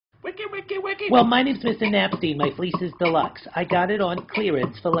Well, my name's Mr. Nappstein. My fleece is deluxe. I got it on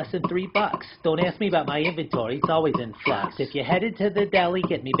clearance for less than $3. Don't ask me about my inventory. It's always in flux. If you're headed to the Deli,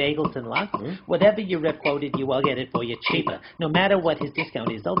 get me bagels and lunch. Whatever your rep quoted you, I'll get it for you cheaper. No matter what his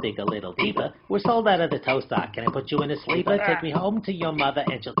discount is, I'll dig a little deeper. We're sold out of the toe stock. Can I put you in a sleeper? Take me home to your mother,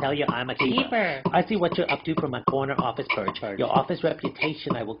 and she'll tell you I'm a keeper. I see what you're up to from my corner office perch. Your office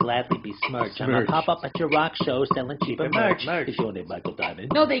reputation I will gladly besmirch. I'm gonna pop up at your rock show selling cheaper merch. Is your name Michael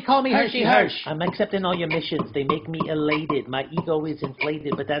Diamond? No, they call me Hershey Hirsch. I'm accepting all your missions. They make me elated. My ego is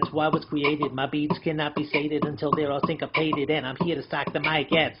inflated, but that's why I was created. My beats cannot be sated until they're all syncopated, and I'm here to stock the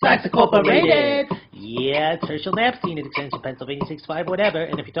mic at Stocks Incorporated. Yeah, it's Herschel Nappstein at extension Pennsylvania 65 whatever.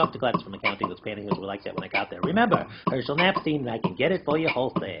 And if you talk to Gladys from accounting, those pantyhose were like that when I got there. Remember, Herschel Nappstein, and I can get it for you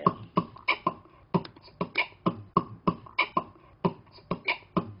wholesale.